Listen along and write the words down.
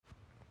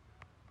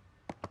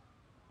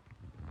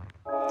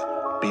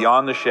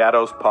Beyond the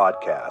Shadows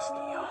podcast.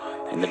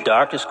 In the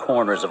darkest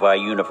corners of our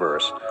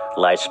universe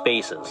lie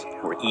spaces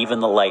where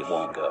even the light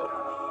won't go.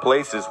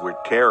 Places where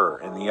terror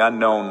and the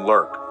unknown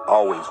lurk,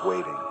 always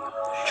waiting.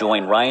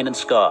 Join Ryan and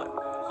Scott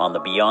on the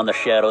Beyond the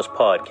Shadows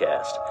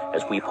podcast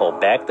as we pull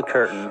back the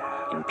curtain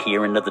and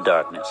peer into the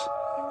darkness.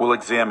 We'll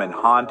examine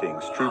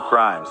hauntings, true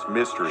crimes,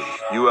 mysteries,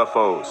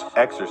 UFOs,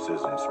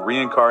 exorcisms,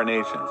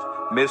 reincarnations,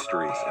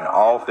 mysteries, and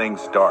all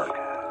things dark.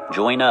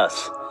 Join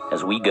us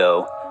as we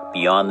go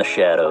beyond the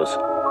shadows.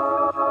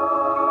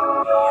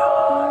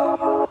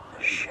 Beyond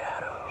the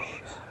shadows.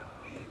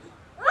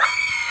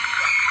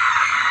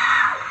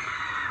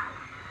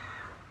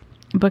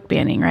 Book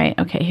banning, right?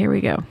 Okay, here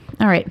we go.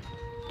 All right.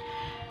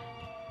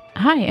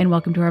 Hi, and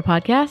welcome to our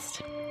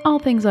podcast. All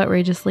things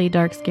outrageously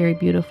dark, scary,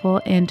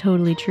 beautiful, and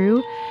totally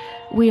true.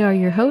 We are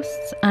your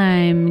hosts.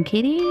 I'm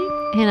Katie.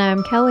 And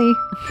I'm Kelly.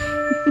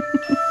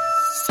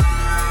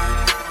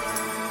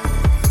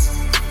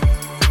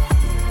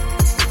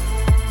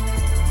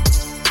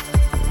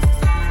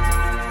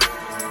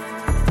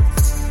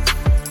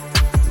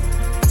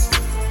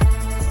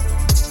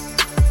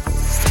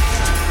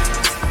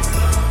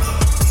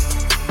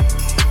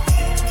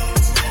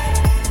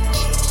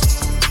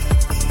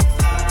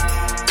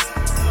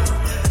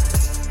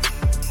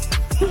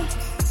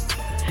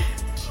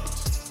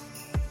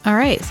 All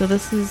right, so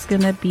this is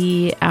going to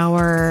be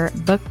our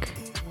book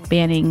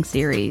banning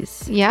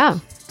series. Yeah.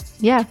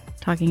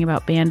 Talking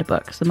about banned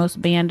books, the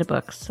most banned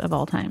books of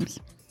all times.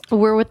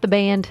 We're with the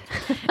band.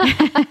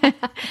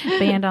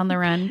 Banned on the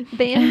run.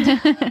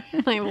 Band.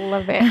 I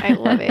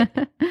love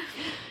it.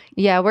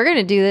 Yeah, we're going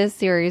to do this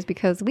series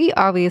because we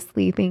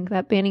obviously think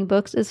that banning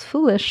books is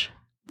foolish.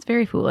 It's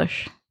very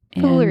foolish.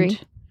 Foolery. And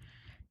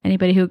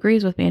anybody who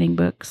agrees with banning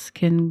books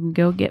can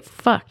go get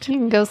fucked. You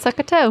can go suck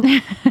a toe.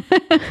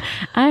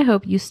 I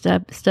hope you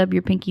stub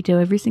your pinky toe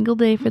every single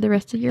day for the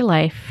rest of your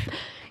life.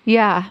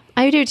 Yeah,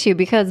 I do too,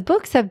 because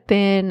books have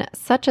been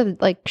such a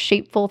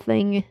shapeful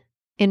thing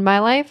in my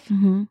life.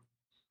 Mm-hmm.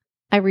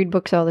 I read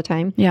books all the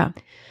time. Yeah.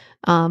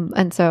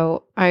 And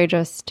so I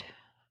just,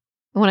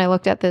 when I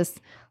looked at this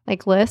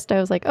list, I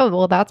was like, oh,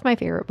 well, that's my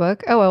favorite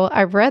book. Oh, well,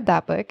 I've read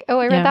that book. Oh,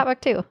 I read that book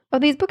too. Oh,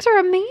 these books are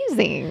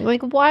amazing.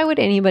 Why would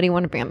anybody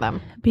want to ban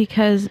them?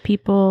 Because the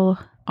people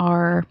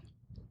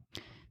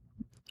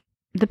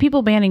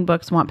banning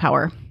books want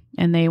power,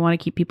 and they want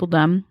to keep people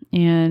dumb,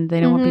 and they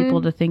don't want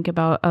people to think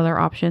about other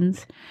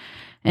options.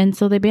 And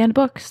so they banned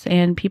books,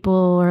 and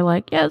people are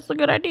like, yeah, it's a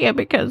good idea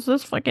because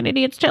this fucking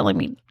idiot's telling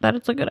me that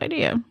it's a good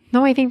idea.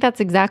 No, I think that's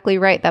exactly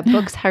right. That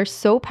books are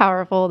so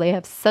powerful. They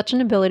have such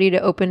an ability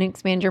to open and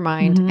expand your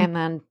mind. Mm-hmm. And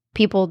then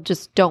people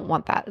just don't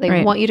want that.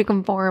 They want you to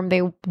conform.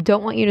 They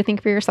don't want you to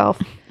think for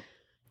yourself.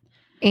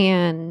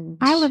 And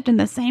I lived in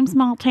the same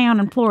small town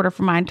in Florida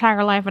for my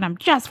entire life, and I'm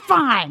just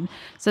fine,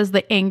 says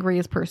the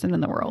angriest person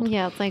in the world.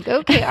 Yeah, it's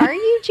okay, are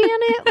you,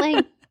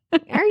 Janet?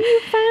 Are you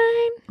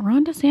fine?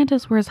 Ron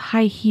DeSantis wears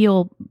high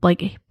heel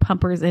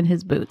pumpers in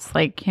his boots.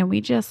 Can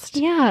we just?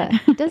 Yeah.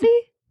 Does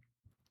he?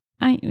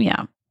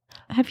 Yeah.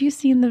 Have you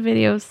seen the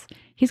videos?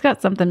 He's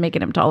got something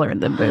making him taller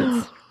than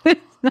boots.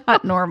 It's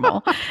not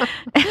normal.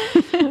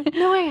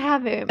 No, I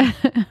haven't.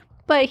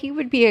 But he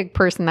would be a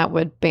person that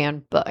would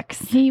ban books.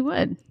 He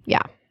would.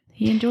 Yeah.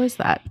 He enjoys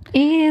that.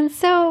 And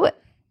so,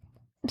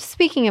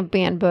 speaking of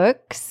banned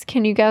books,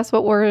 can you guess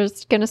what we're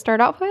going to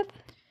start off with?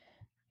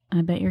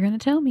 I bet you're going to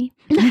tell me.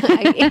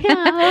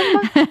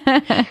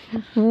 I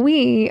am.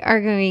 We are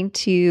going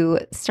to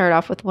start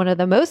off with one of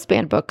the most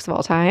banned books of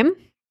all time,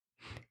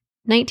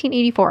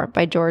 1984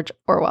 by George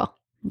Orwell.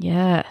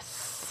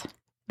 Yes.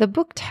 The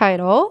book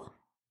titled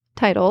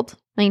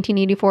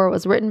 1984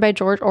 was written by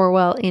George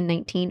Orwell in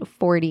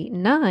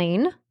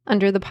 1949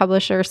 under the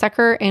publisher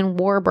Secker and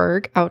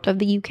Warburg out of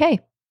the UK.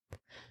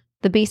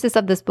 The basis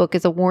of this book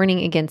is a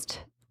warning against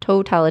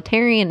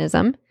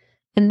totalitarianism.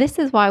 And this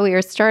is why we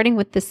are starting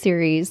with this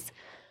series.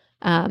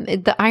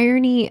 The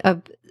irony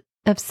of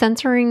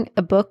censoring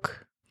a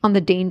book on the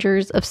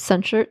dangers of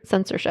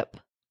censorship.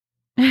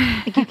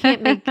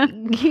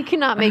 You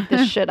cannot make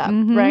this shit up,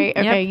 right?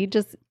 Okay,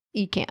 yep.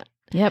 You can't.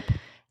 Yep.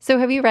 So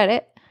have you read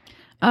it?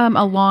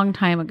 A long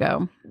time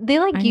ago. They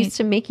used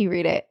to make you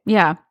read it.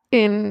 Yeah.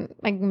 In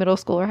middle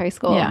school or high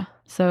school. Yeah.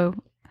 So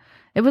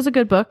it was a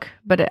good book,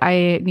 but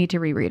I need to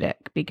reread it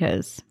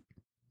because.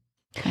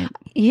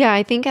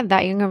 I think at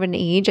that young of an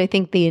age, I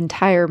think the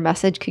entire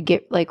message could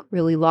get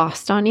really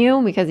lost on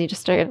you because you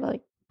just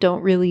started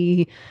don't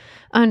really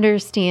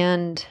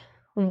understand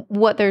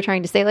what they're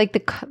trying to say.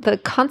 The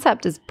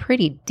concept is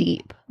pretty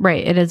deep.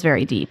 Right. It is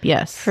very deep.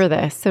 Yes. For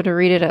this. So to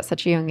read it at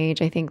such a young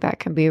age, I think that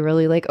can be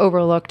really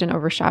overlooked and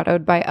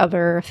overshadowed by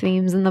other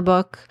themes in the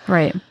book.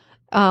 Right.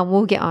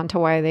 We'll get on to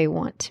why they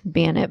want to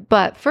ban it.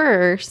 But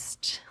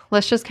first,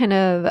 let's just kind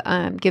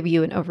of give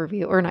you an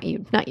overview, or not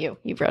you,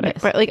 you've read it,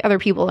 but other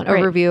people, an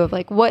overview of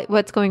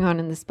what's going on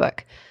in this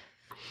book.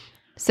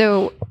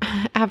 So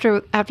after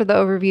the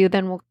overview,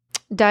 then we'll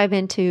dive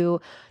into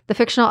the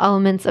fictional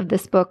elements of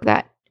this book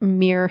that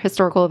mirror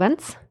historical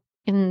events.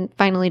 And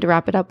finally, to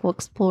wrap it up, we'll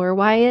explore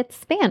why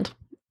it's banned.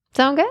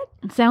 Sound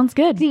good? Sounds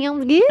good.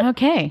 Sounds good?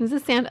 Okay. Does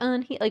this sound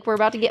like we're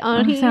about to get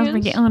unhinged? Sounds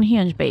like get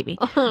unhinged, baby.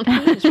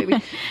 Unhinged,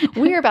 baby.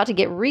 We're about to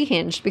get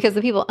rehinged because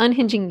the people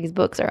unhinging these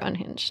books are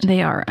unhinged.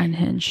 They are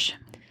unhinged.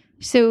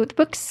 So the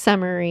book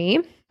summary.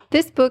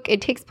 This book,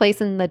 it takes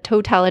place in the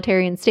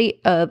totalitarian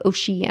state of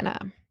Oceania.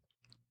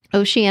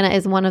 Oceania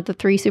is one of the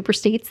 3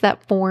 superstates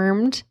that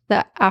formed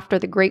after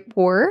the Great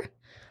War.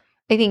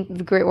 I think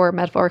the Great War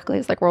metaphorically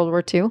is like World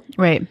War II.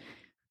 Right.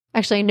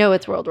 Actually, I know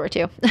it's World War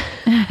II.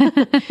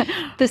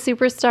 The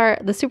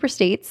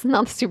superstates,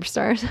 not the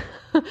superstars.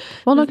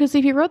 Well, no, because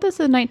if you wrote this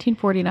in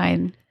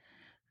 1949,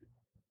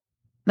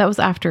 that was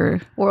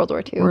after World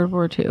War II. World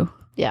War II.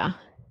 Yeah.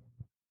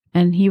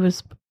 And he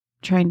was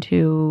trying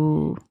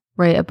to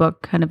write a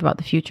book kind of about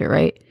the future,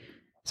 right?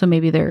 So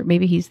maybe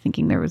he's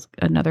thinking there was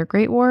another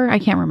Great War. I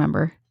can't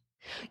remember.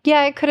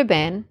 Yeah, it could have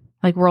been.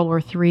 Like World War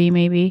III,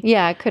 maybe?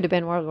 Yeah, it could have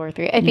been World War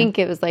III. I think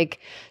it was like,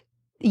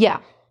 yeah.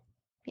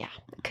 Yeah,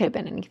 it could have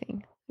been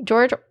anything.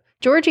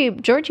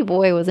 Georgie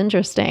Boy was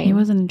interesting. He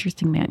was an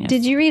interesting man, yes.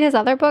 Did you read his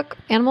other book,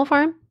 Animal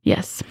Farm?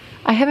 Yes.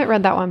 I haven't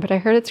read that one, but I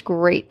heard it's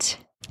great.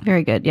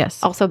 Very good,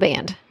 yes. Also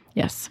banned.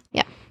 Yes.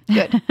 Yeah,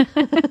 good.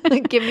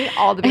 Give me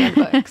all the banned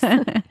books.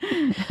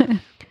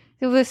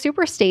 So the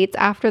superstates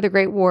after the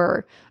Great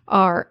War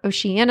are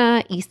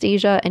Oceania, East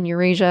Asia, and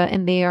Eurasia,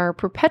 and they are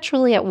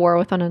perpetually at war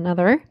with one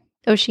another.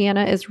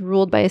 Oceania is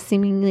ruled by a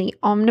seemingly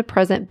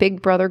omnipresent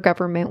Big Brother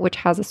government, which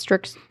has a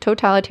strict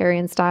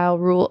totalitarian-style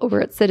rule over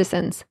its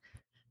citizens.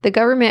 The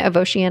government of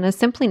Oceania,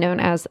 simply known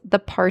as the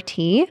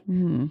Party,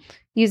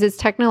 uses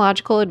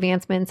technological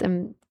advancements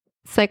and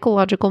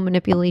psychological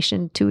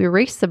manipulation to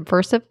erase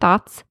subversive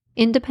thoughts,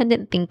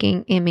 independent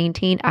thinking, and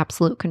maintain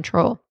absolute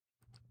control.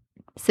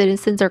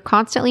 Citizens are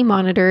constantly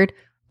monitored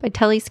by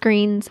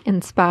telescreens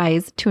and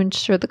spies to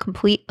ensure the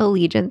complete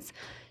allegiance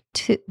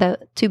to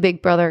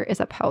Big Brother is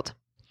upheld.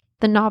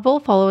 The novel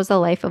follows the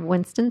life of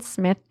Winston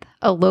Smith,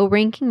 a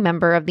low-ranking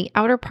member of the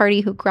outer party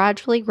who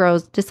gradually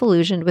grows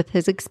disillusioned with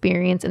his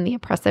experience in the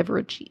oppressive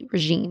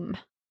regime.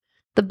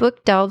 The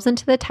book delves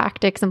into the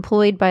tactics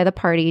employed by the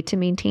party to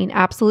maintain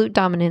absolute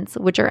dominance,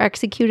 which are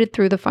executed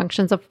through the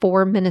functions of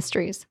 4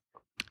 ministries.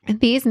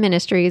 These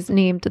ministries,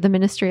 named the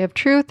Ministry of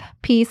Truth,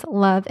 Peace,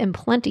 Love, and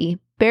Plenty,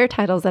 bear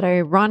titles that are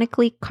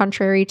ironically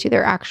contrary to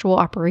their actual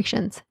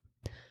operations.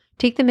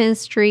 Take the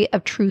Ministry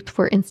of Truth,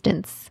 for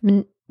instance.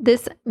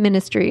 This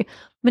ministry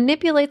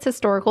manipulates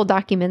historical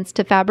documents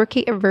to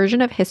fabricate a version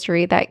of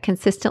history that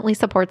consistently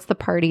supports the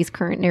party's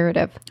current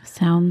narrative.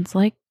 Sounds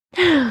like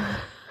the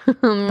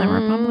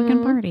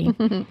Republican Party.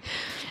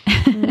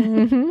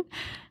 Mm-hmm.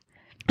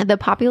 The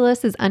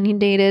populace is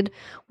inundated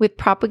with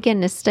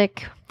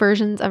propagandistic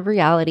versions of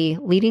reality,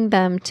 leading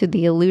them to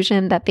the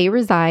illusion that they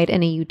reside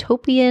in a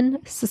utopian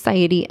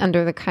society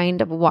under the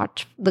kind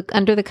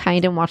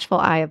and watchful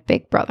eye of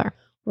Big Brother.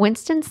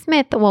 Winston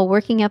Smith, while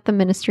working at the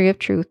Ministry of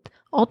Truth,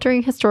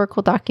 altering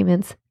historical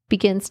documents,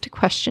 begins to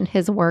question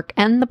his work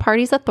and the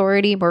party's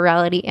authority,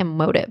 morality, and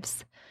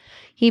motives.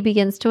 He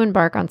begins to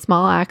embark on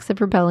small acts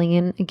of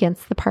rebellion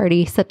against the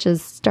party, such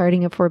as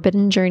starting a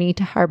forbidden journey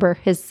to harbor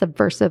his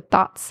subversive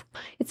thoughts.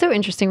 It's so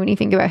interesting when you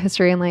think about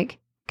history and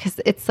because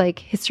it's like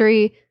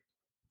history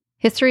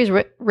is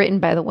written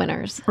by the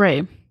winners.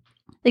 Right.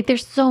 Like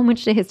there's so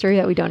much to history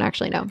that we don't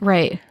actually know.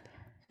 Right.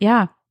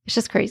 Yeah. It's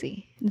just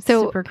crazy. It's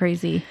super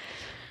crazy.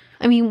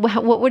 I mean,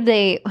 what would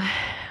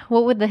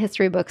the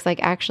history books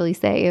actually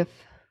say if?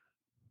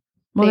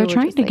 Well, they're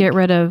trying to get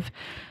rid of,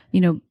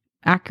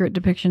 accurate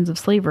depictions of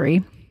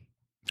slavery.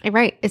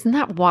 Right. Isn't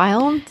that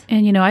wild?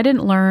 And, I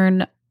didn't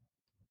learn,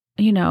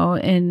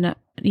 even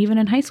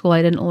in high school,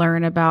 I didn't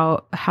learn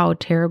about how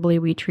terribly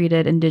we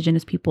treated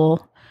indigenous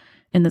people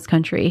in this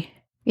country.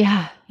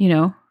 Yeah.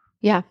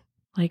 Yeah.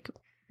 Like,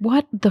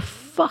 what the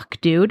fuck,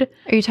 dude?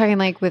 Are you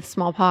talking with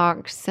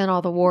smallpox and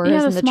all the wars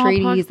and the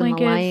treaties and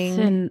the lying?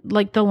 And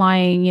the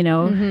lying,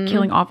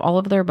 killing off all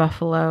of their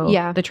buffalo.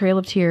 Yeah. The Trail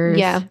of Tears.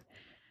 Yeah.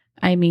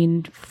 I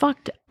mean,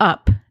 fucked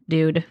up,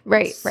 dude.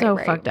 Right. So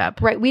right. fucked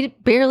up. Right. We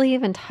barely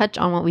even touch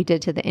on what we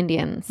did to the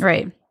Indians.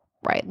 Right.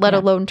 Right. Let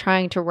alone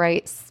trying to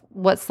write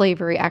what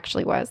slavery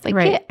actually was.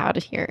 Get out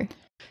of here.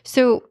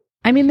 So,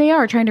 I mean, they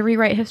are trying to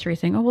rewrite history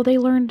saying, oh, well, they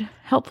learned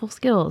helpful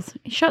skills.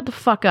 Shut the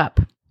fuck up.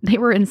 They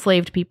were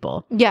enslaved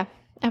people. Yeah,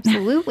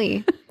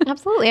 absolutely.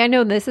 Absolutely. I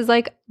know this is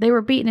they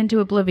were beaten into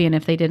oblivion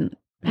if they didn't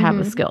have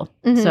a skill.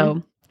 Mm-hmm.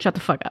 So shut the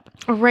fuck up.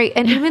 Right.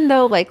 And even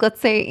though let's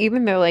say, in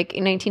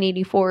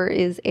 1984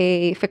 is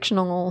a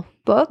fictional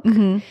book,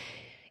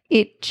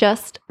 it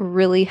just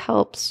really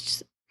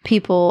helps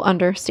people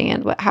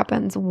understand what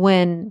happens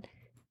when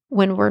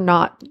we're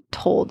not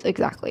told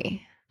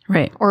exactly.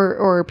 Right.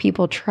 Or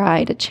people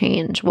try to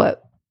change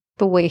what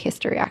the way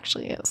history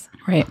actually is.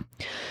 Right.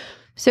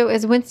 So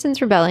as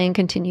Winston's rebellion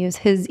continues,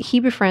 he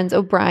befriends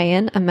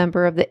O'Brien, a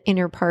member of the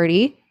inner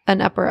party,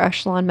 an upper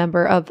echelon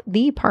member of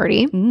the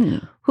party,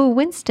 who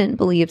Winston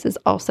believes is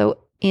also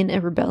in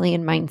a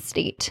rebellion mind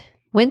state.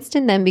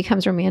 Winston then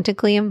becomes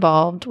romantically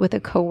involved with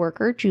a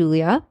coworker,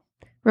 Julia,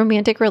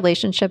 Romantic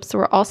relationships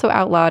were also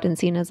outlawed and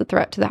seen as a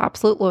threat to the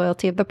absolute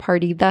loyalty of the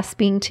party. Thus,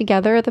 being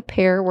together, the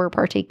pair were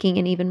partaking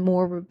in even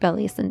more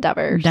rebellious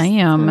endeavors.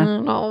 Damn. I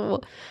don't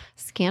know.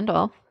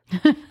 Scandal.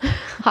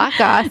 Hot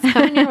goss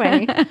coming your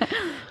way.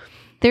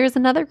 There is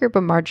another group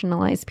of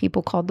marginalized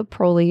people called the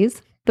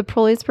proles. The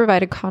proles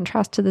provide a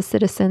contrast to the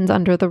citizens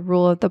under the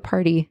rule of the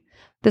party.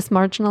 This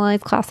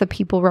marginalized class of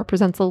people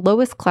represents the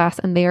lowest class,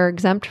 and they are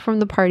exempt from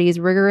the party's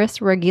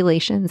rigorous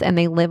regulations, and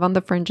they live on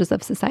the fringes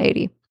of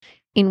society.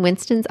 In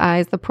Winston's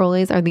eyes, the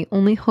proles are the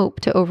only hope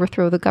to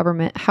overthrow the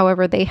government.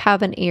 However, they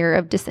have an air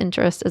of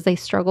disinterest as they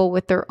struggle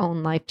with their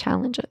own life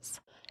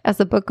challenges. As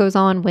the book goes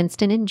on,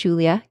 Winston and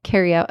Julia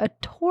carry out a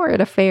torrid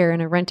affair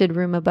in a rented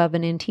room above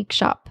an antique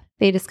shop.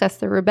 They discuss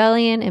their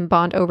rebellion and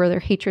bond over their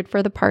hatred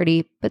for the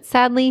party, but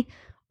sadly,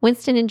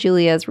 Winston and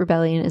Julia's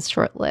rebellion is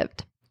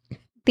short-lived.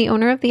 The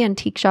owner of the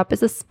antique shop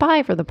is a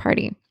spy for the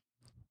party.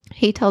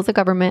 He tells the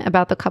government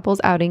about the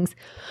couple's outings,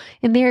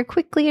 and they are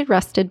quickly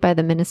arrested by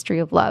the Ministry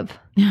of Love.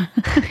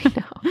 I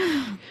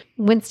know.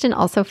 Winston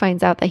also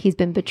finds out that he's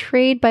been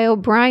betrayed by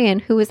O'Brien,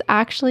 who is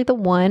actually the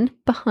one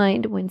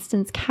behind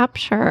Winston's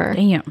capture.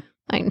 Damn.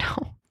 I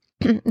know.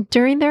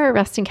 During their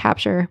arrest and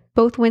capture,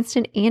 both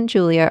Winston and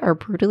Julia are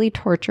brutally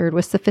tortured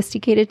with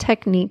sophisticated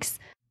techniques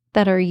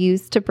that are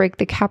used to break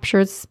the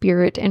captured's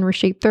spirit and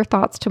reshape their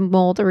thoughts to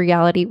mold a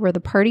reality where the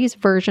party's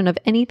version of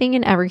anything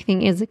and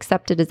everything is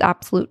accepted as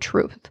absolute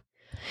truth.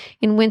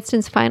 In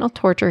Winston's final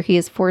torture, he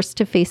is forced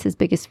to face his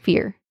biggest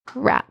fear: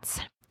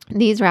 rats.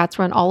 These rats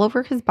run all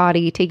over his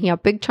body, taking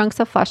out big chunks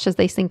of flesh as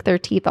they sink their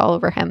teeth all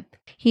over him.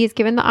 He is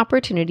given the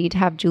opportunity to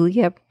have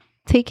Julia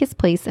take his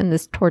place in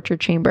this torture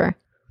chamber.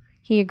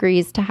 He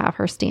agrees to have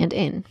her stand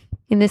in.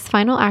 In this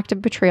final act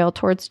of betrayal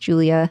towards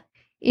Julia,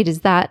 it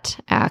is that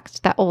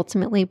act that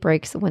ultimately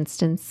breaks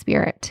Winston's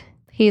spirit.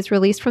 He is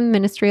released from the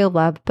Ministry of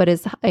Love, but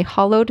is a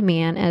hollowed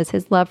man as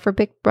his love for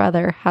Big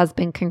Brother has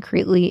been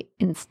concretely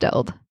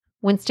instilled.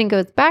 Winston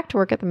goes back to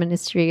work at the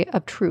Ministry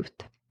of Truth.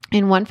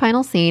 In one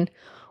final scene,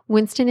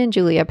 Winston and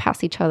Julia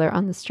pass each other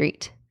on the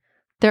street.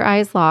 Their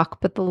eyes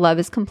lock, but the love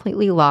is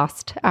completely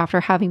lost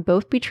after having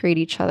both betrayed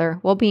each other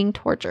while being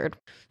tortured.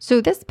 So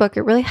this book,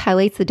 it really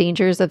highlights the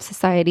dangers of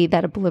society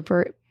that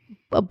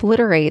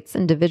obliterates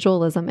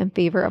individualism in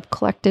favor of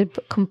collective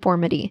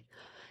conformity.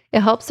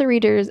 It helps the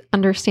readers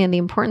understand the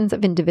importance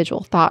of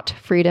individual thought,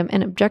 freedom,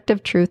 and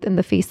objective truth in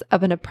the face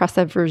of an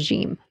oppressive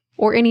regime,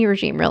 or any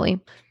regime, really.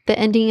 The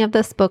ending of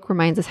this book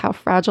reminds us how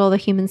fragile the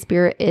human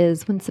spirit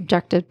is when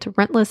subjected to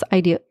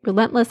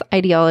relentless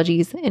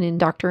ideologies and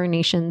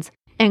indoctrinations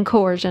and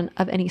coercion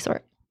of any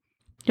sort.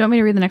 Do you want me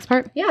to read the next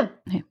part? Yeah.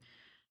 Okay.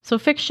 So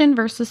fiction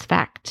versus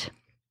fact.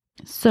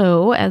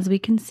 So as we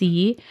can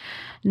see,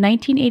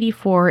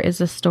 1984 is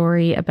a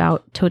story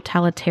about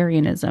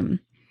totalitarianism.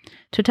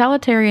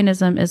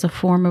 Totalitarianism is a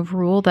form of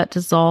rule that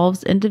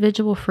dissolves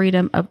individual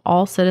freedom of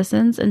all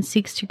citizens and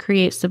seeks to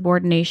create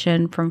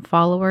subordination from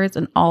followers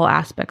in all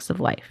aspects of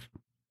life.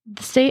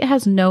 The state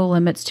has no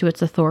limits to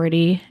its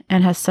authority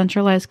and has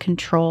centralized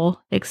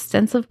control,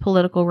 extensive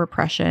political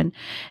repression,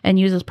 and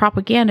uses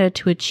propaganda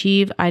to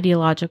achieve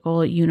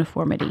ideological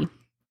uniformity.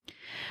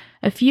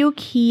 A few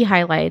key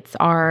highlights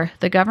are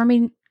the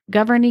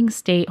governing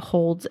state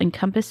holds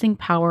encompassing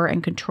power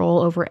and control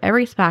over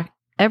every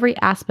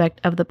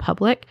aspect of the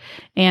public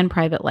and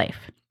private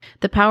life.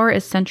 The power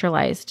is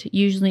centralized,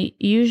 usually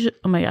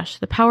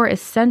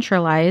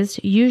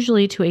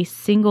to a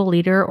single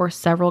leader or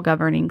several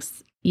governing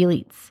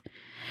elites.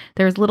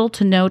 There is little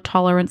to no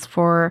tolerance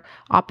for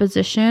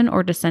opposition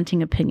or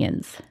dissenting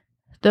opinions.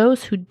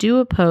 Those who do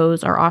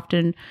oppose are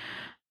often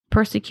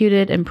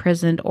persecuted,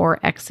 imprisoned, or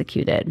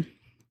executed.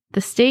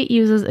 The state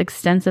uses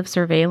extensive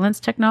surveillance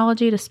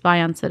technology to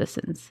spy on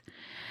citizens.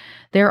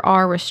 There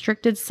are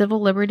restricted civil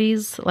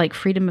liberties like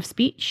freedom of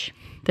speech.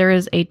 There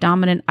is a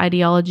dominant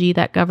ideology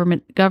that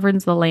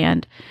governs the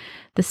land.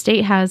 The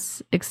state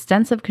has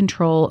extensive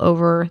control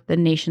over the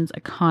nation's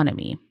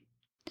economy.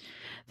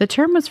 The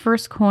term was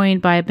first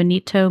coined by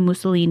Benito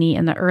Mussolini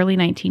in the early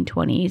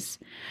 1920s.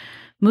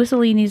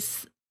 Mussolini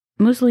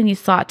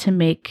sought to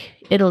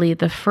make Italy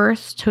the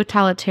first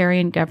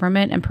totalitarian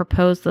government and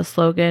proposed the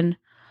slogan,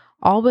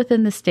 "All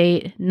within the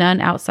state, none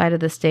outside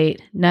of the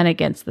state, none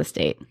against the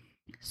state."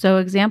 So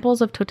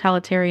examples of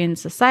totalitarian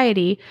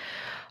society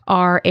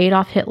are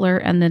Adolf Hitler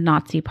and the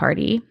Nazi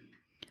Party,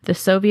 the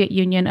Soviet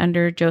Union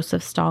under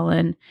Joseph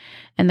Stalin,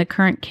 and the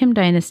current Kim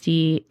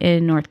dynasty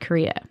in North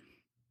Korea.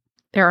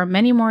 There are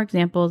many more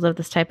examples of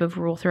this type of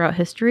rule throughout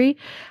history.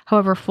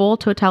 However, full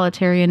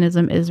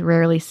totalitarianism is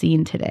rarely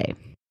seen today.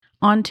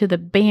 On to the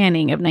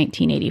banning of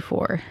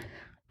 1984.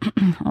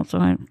 Also,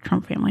 a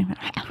Trump family.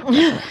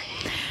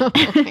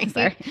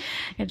 Sorry.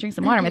 I gotta drink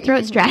some water. My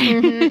throat's dry.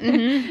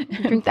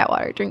 Drink that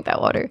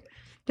water.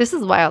 This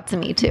is wild to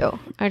me, too.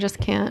 I just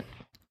can't.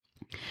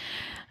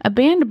 A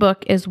banned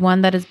book is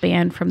one that is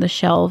banned from the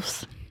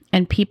shelves,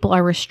 and people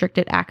are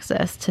restricted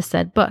access to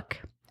said book.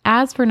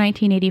 As for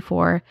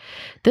 1984,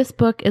 this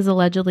book is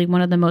allegedly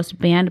one of the most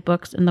banned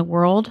books in the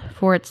world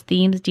for its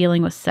themes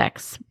dealing with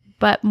sex,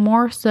 but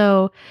more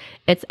so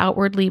its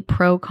outwardly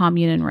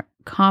pro-communism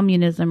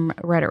communism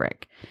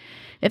rhetoric.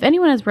 If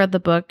anyone has read the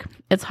book,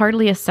 it's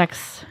hardly a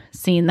sex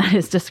scene that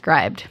is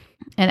described.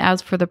 And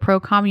as for the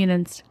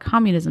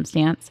pro-communism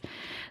stance,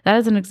 that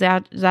is an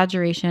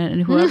exaggeration,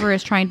 and whoever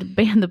is trying to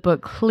ban the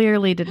book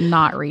clearly did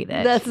not read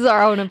it. That's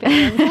our own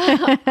opinion,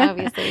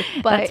 obviously.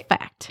 But that's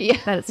fact. Yeah.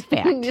 That is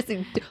fact. Just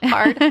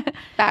hard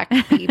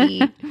fact,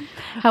 baby.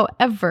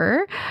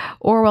 However,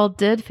 Orwell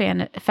did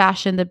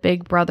fashion the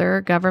Big Brother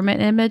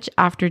government image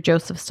after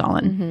Joseph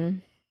Stalin. Mm-hmm.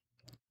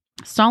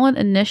 Stalin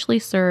initially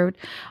served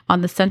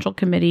on the Central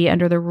Committee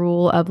under the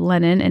rule of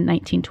Lenin in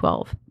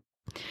 1912.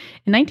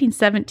 In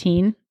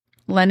 1917,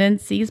 Lenin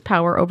seized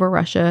power over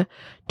Russia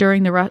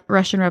during the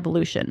Russian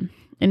Revolution.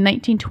 In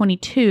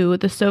 1922,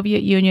 the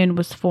Soviet Union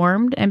was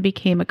formed and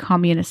became a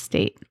communist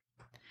state.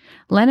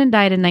 Lenin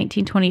died in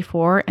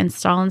 1924, and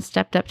Stalin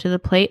stepped up to the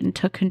plate and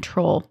took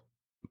control.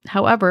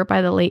 However,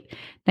 by the late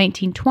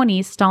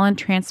 1920s, Stalin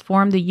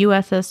transformed the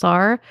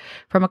USSR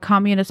from a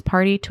communist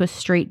party to a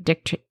straight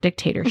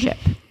dictatorship.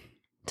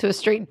 To a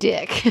straight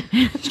dick.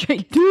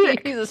 Straight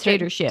dick. He's a straight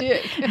Dictatorship.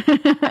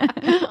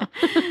 dick.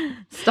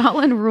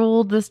 Stalin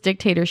ruled this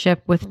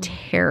dictatorship with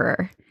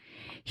terror.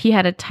 He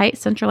had a tight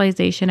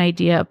centralization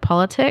idea of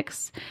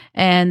politics,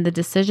 and the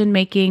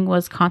decision-making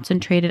was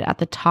concentrated at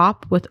the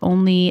top with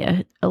only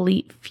an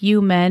elite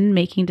few men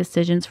making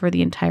decisions for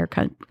the entire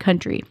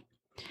country.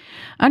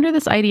 Under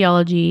this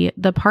ideology,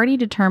 the party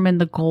determined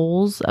the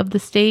goals of the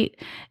state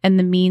and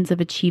the means of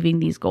achieving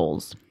these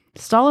goals.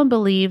 Stalin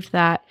believed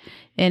that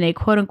in a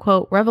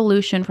quote-unquote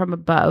revolution from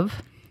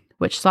above,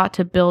 which sought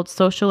to build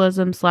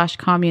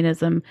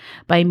socialism/communism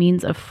by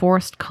means of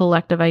forced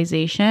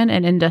collectivization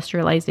and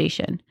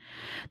industrialization,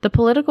 the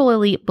political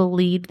elite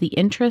believed the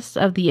interests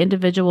of the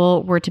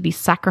individual were to be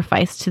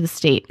sacrificed to the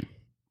state.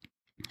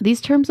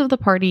 These terms of the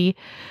party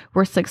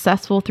were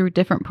successful through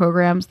different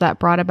programs that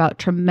brought about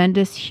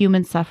tremendous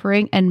human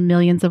suffering, and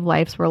millions of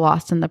lives were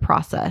lost in the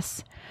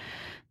process.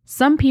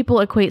 Some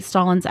people equate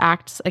Stalin's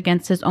acts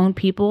against his own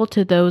people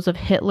to those of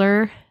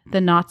Hitler, the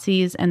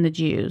Nazis, and the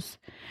Jews.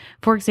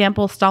 For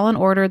example, Stalin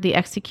ordered the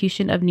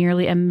execution of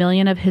nearly 1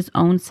 million of his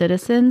own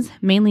citizens,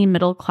 mainly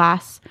middle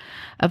class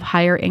of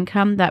higher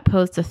income, that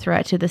posed a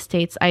threat to the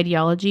state's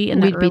ideology in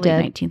the early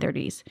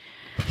 1930s.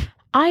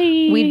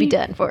 We'd be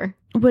done for.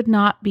 Would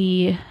not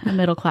be a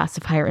middle class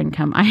of higher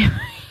income.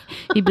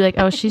 He'd be like,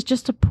 oh, she's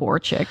just a poor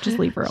chick. Just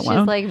leave her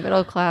alone. She's like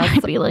middle class,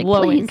 I'd be like,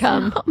 low please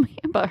income. help me.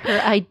 But her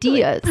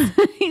ideas.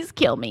 Please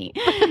kill me.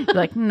 Be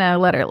like, no,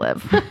 let her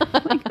live.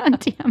 Like, God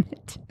damn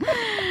it.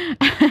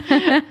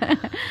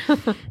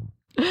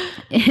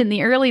 In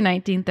the early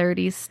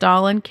 1930s,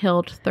 Stalin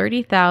killed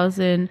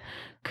 30,000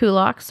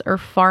 kulaks, or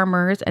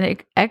farmers,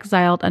 and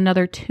exiled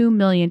another 2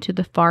 million to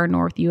the far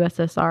north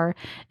USSR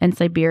and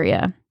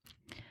Siberia.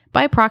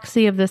 By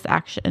proxy of this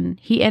action,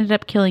 he ended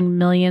up killing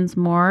millions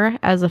more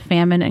as a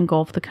famine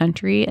engulfed the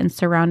country and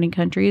surrounding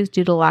countries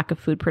due to lack of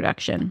food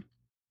production.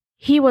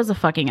 He was a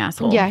fucking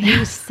asshole. Yeah,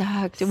 he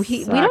sucked.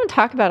 We don't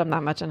talk about him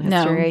that much in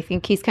history. No. I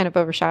think he's kind of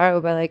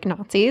overshadowed by like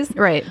Nazis.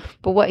 Right.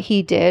 But what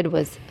he did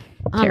was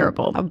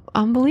terrible.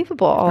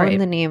 Unbelievable. All Right. in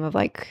the name of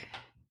like,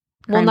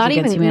 Crimes not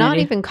against even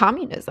humanity.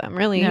 communism.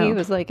 Really, No. he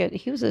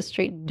was a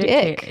straight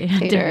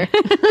dictator.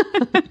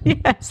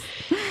 Yes.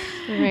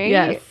 Right?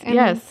 Yes. And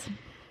yes.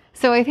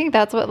 So I think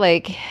that's what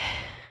like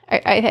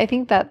I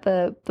think that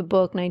the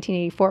book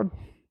 1984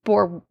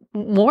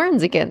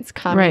 warns against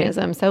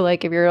communism. Right. So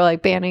like if you're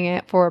like banning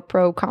it for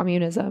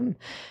pro-communism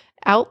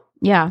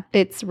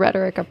its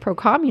rhetoric of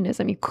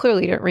pro-communism, you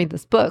clearly didn't read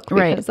this book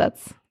because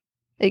that's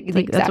the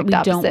exact that's what we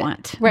opposite. don't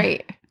want.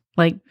 Right.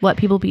 Like, let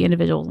people be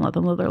individuals and let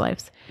them live their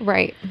lives.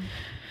 Right.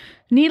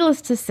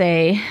 Needless to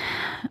say,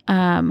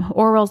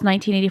 Orwell's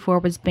 1984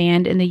 was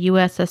banned in the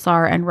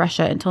USSR and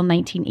Russia until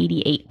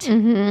 1988.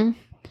 Mm-hmm.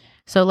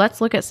 So let's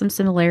look at some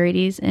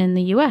similarities in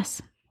the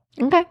U.S.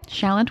 Okay.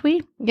 Shalln't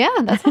we? Yeah,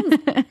 that sounds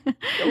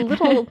a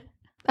little...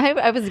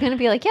 I was going to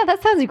be like, yeah,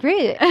 that sounds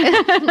great.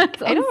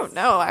 I don't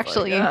know,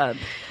 actually.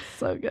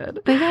 So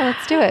good. But yeah,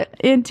 let's do it.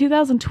 In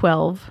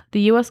 2012,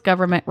 the U.S.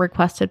 government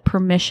requested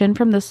permission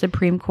from the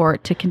Supreme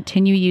Court to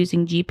continue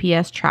using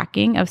GPS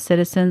tracking of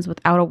citizens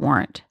without a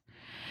warrant.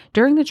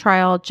 During the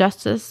trial,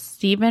 Justice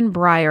Stephen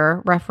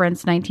Breyer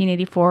referenced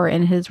 1984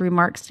 in his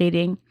remarks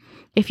stating,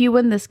 "If you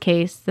win this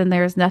case, then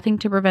there is nothing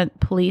to prevent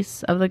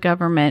police of the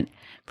government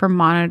from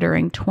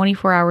monitoring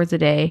 24 hours a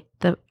day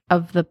let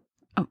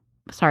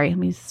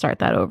me start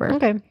that over.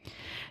 Okay.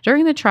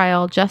 During the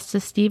trial,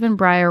 Justice Stephen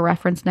Breyer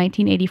referenced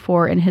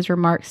 1984 in his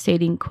remarks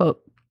stating,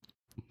 quote,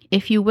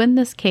 "If you win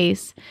this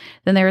case,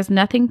 then there is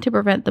nothing to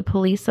prevent the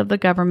police of the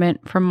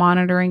government from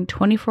monitoring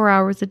 24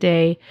 hours a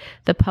day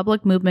the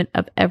public movement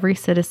of every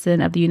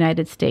citizen of the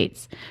United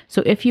States.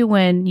 So if you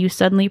win, you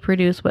suddenly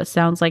produce what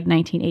sounds like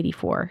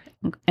 1984,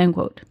 end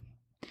quote.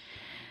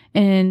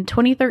 In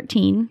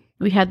 2013,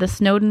 we had the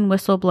Snowden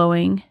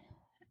whistleblowing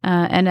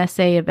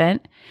NSA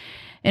event,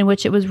 in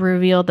which it was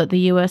revealed that the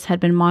U.S. had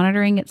been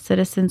monitoring its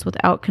citizens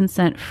without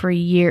consent for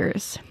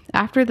years.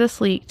 After this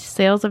leaked,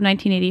 sales of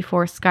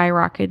 1984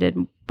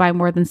 skyrocketed by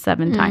more than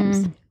 7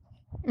 times.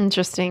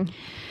 Interesting.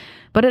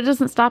 But it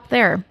doesn't stop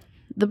there.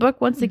 The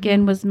book once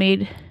again was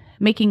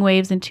making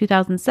waves in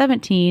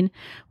 2017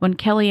 when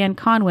Kellyanne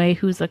Conway,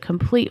 who's a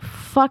complete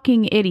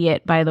fucking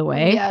idiot, by the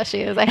way. Yeah,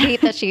 she is. I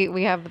hate that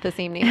we have the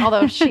same name,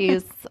 although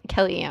she's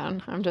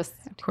Kellyanne. I'm just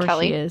Of course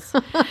Kelly. she is.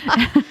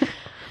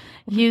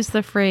 Used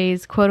the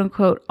phrase, quote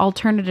unquote,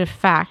 alternative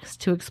facts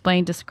to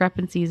explain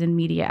discrepancies in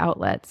media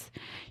outlets.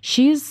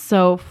 She's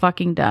so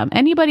fucking dumb.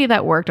 Anybody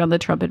that worked on the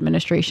Trump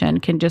administration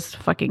can just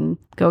fucking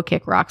go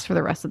kick rocks for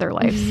the rest of their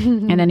lives.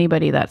 And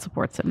anybody that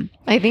supports him.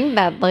 I think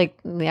that,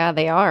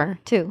 they are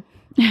too.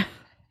 Yeah.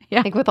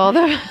 Like with all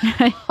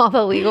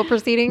the legal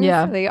proceedings,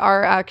 Yeah. they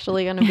are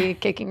actually going to be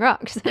kicking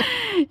rocks.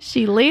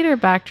 She later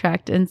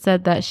backtracked and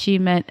said that she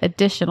meant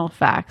additional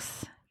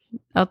facts.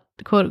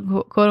 Quote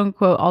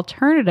unquote,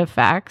 alternative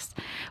facts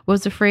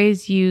was a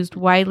phrase used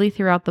widely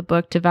throughout the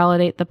book to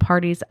validate the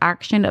party's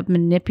action of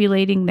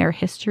manipulating their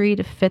history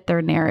to fit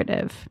their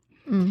narrative.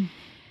 And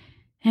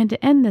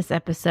to end this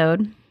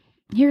episode,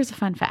 here's a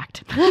fun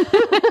fact. In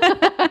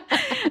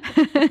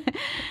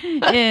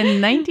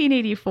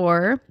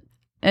 1984,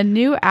 a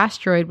new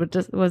asteroid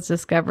was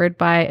discovered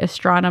by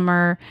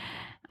astronomer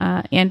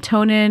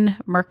Antonin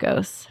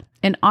Marcos.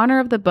 In honor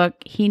of the book,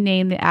 he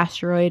named the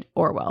asteroid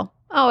Orwell.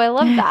 Oh, I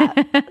love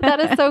that. That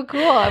is so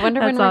cool. I wonder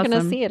when That's we're going to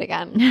awesome. see it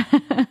again.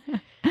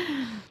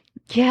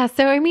 Yeah,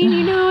 so I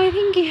mean, I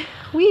think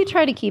we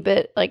try to keep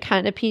it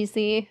kind of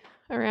PC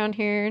around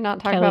here, not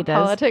talk Kelly about does.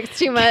 politics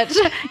too much.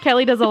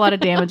 Kelly does a lot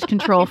of damage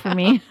control for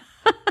me.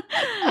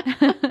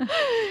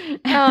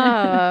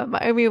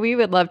 I mean, we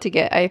would love to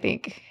get, I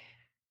think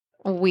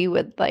we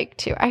would like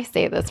to, I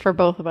say this for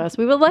both of us,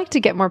 we would like to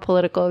get more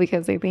political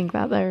because I think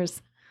that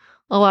there's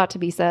a lot to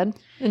be said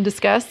and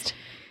discussed.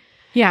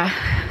 Yeah.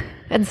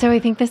 And so I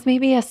think this may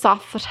be a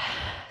soft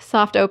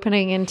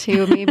opening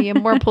into maybe a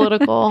more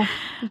political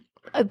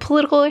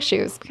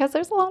issues, because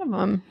there's a lot of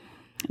them.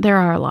 There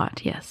are a lot,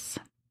 yes.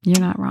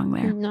 You're not wrong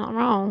there. Not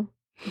wrong.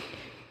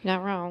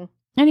 Not wrong.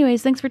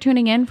 Anyways, thanks for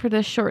tuning in for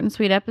this short and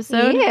sweet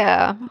episode.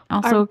 Yeah.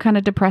 Also kind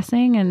of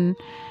depressing and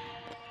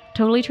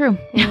totally true.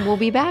 And we'll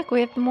be back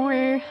with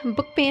more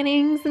book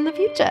bannings in the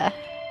future.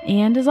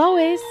 And as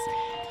always,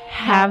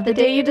 have the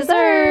day you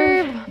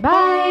deserve.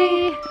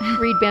 Bye.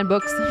 Read banned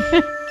books.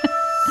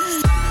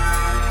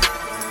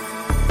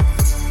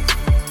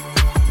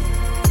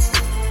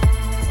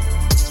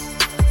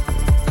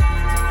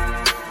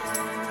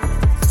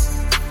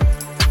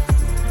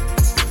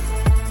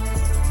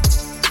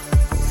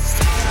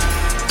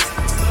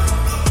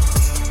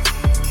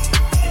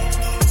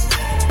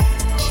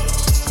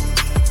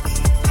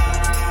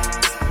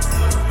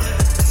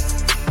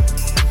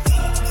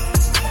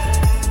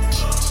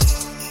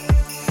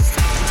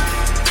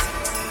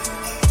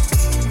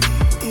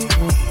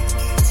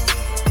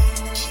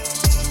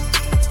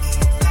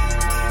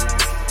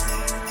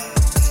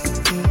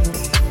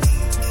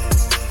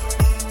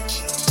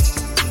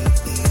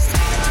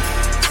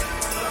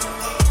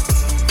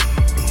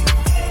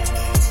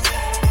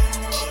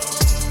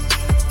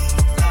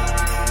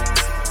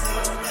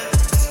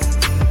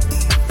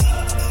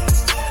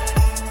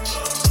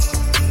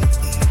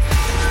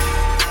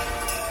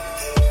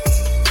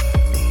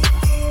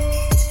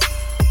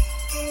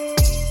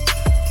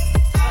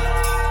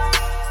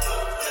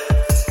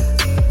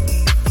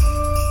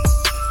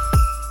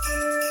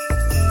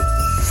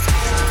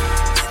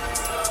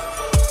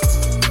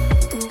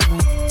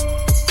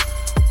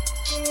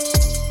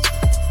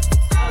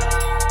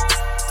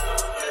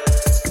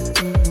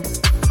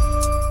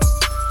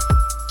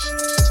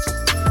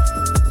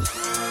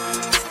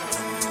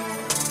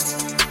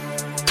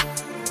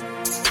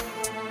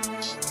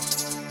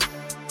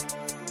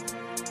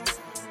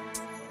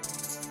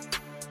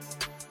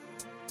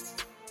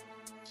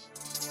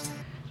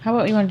 How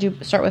about you want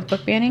to start with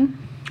book banning?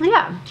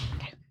 Yeah.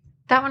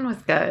 That one was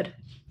good.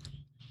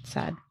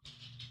 Sad.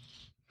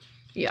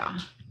 Yeah.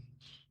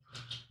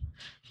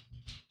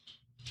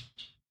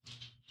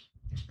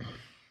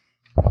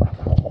 I'm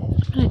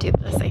going to do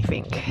this, I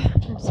think.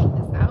 I'm going to take this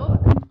out.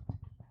 I'm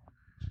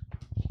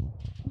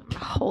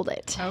gonna hold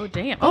it. Oh,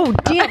 damn. Oh,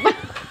 damn.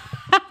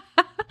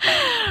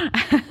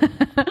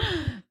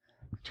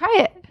 Try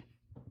it.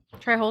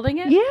 Try holding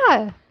it?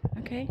 Yeah.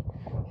 Okay.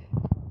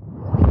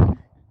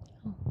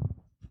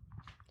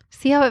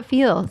 See how it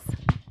feels.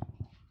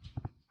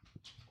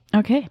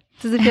 Okay.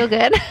 Does it feel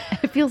good?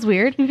 It feels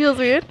weird. It feels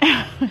weird.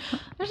 I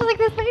was just like,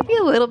 this might be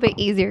a little bit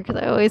easier because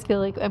I always feel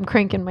like I'm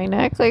cranking my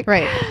neck. Like,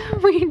 Right.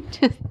 we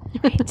just,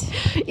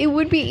 it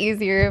would be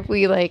easier if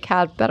we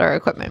had better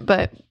equipment,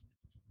 but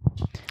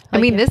I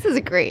mean, this is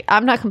great.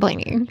 I'm not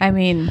complaining. I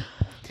mean,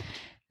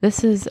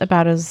 this is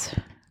about as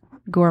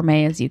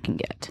gourmet as you can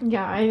get.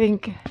 Yeah, I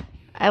think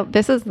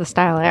this is the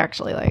style I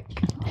actually like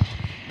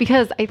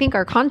because I think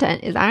our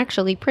content is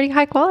actually pretty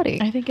high quality.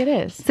 I think it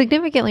is.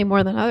 Significantly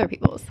more than other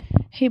people's.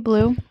 Hey,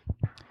 Blue,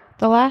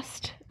 the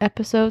last 3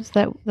 episodes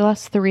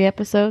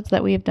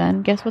that we have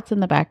done, guess what's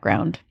in the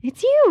background?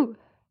 It's you.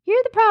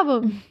 You're the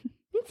problem.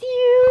 It's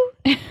you.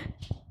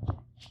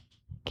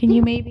 Can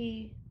you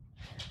maybe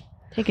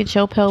take a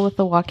chill pill with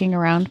the walking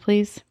around,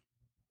 please?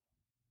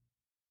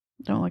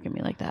 Don't look at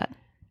me like that.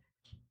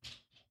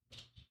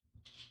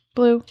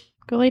 Blue,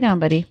 go lay down,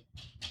 buddy.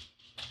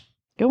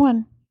 Go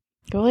on.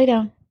 Go lay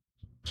down.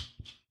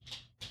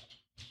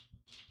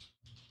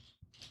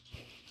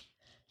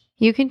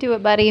 You can do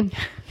it, buddy.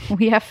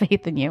 We have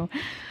faith in you.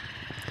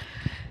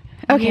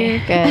 Okay.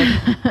 You're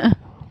good.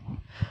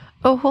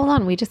 Oh, hold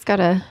on. We just got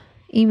a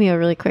email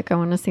really quick. I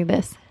want to see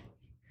this.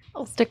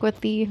 I'll stick with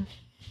the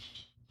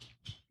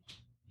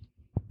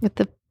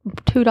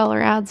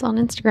 $2 ads on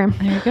Instagram.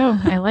 There you go.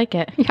 I like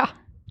it. Yeah.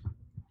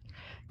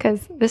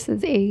 Because this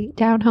is a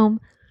down home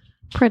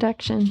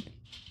production.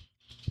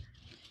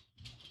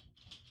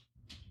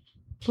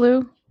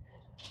 Blue,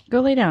 go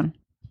lay down.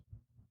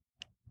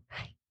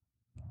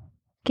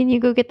 Can you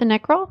go get the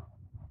neck roll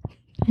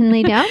and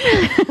lay down?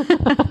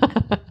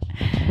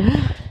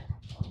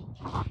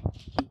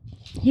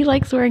 He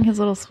likes wearing his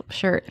little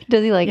shirt.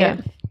 Does he like it?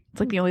 It's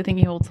like the only thing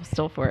he holds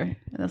still for in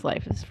his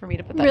life is for me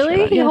to put that Really?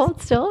 shirt on. He Yes.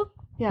 holds still?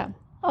 Yeah.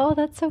 Oh,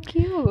 that's so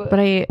cute. But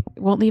I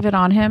won't leave it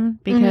on him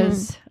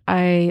because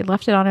I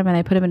left it on him and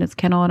I put him in his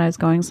kennel and I was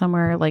going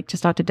somewhere, like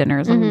just out to dinner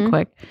or something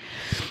quick.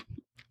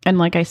 And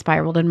like I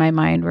spiraled in my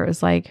mind where it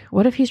was like,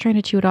 what if he's trying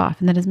to chew it off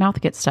and then his mouth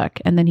gets stuck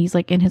and then he's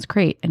like in his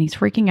crate and he's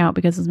freaking out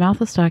because his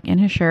mouth is stuck in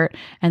his shirt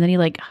and then he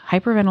like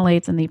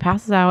hyperventilates and he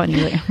passes out and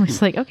I'm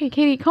just like, okay,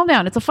 Katie, calm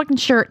down. It's a fucking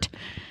shirt.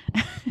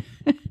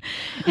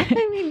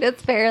 I mean,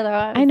 that's fair though.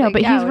 I know,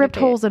 but he's ripped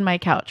holes in my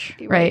couch,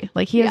 right?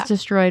 Like he has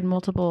destroyed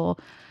multiple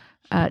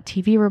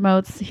TV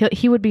remotes.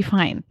 He would be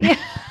fine,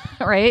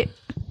 right?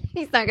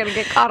 He's not going to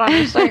get caught on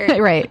his shirt.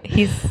 Right.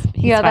 He's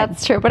yeah, fine.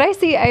 that's true. But I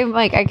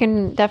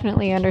can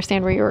definitely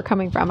understand where you were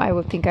coming from. I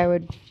would think I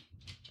would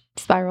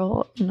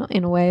spiral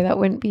in a way that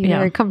wouldn't be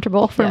very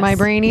comfortable for my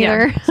brain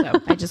either. Yeah. So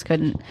I just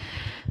couldn't.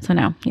 So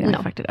now,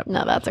 I fucked it up.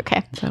 No, that's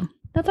okay. So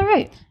that's all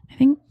right.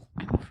 I'm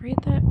afraid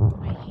that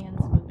my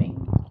hand's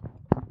moving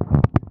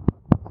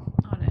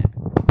on it.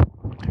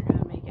 I'm going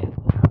to make it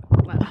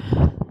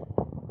loud.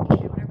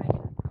 Okay, what if I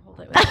can hold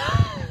it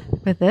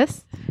with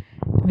this?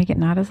 Make it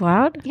not as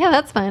loud? Yeah,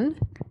 that's fun.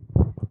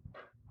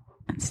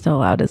 It's still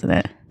loud, isn't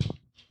it?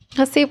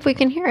 Let's see if we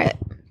can hear it.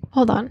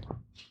 Hold on.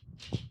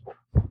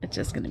 It's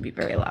just going to be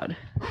very loud.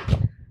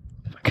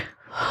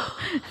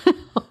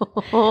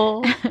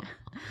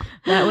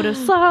 That would have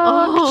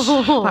sucked.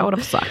 That would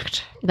have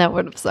sucked. That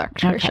would have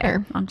sucked for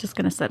sure. I'm just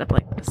going to set up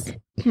like this.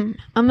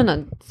 I'm going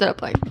to set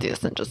up like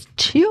this and just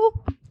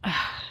chill. I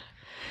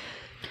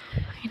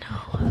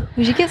know.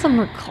 We should get some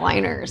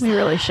recliners. We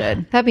really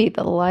should. That'd be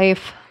the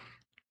life.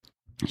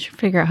 I should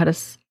figure out how to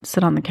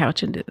sit on the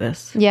couch and do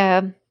this.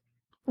 Yeah.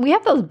 We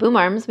have those boom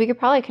arms. We could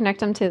probably connect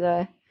them to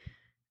the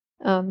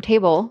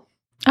table.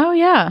 Oh,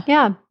 yeah.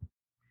 Yeah.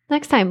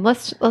 Next time,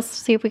 let's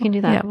see if we can do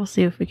that. Yeah, we'll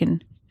see if we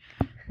can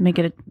make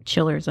it a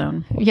chiller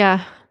zone.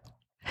 Yeah.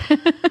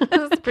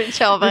 It's pretty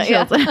chill, but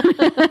yeah.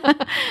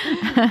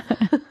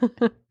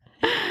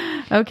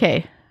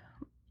 Okay.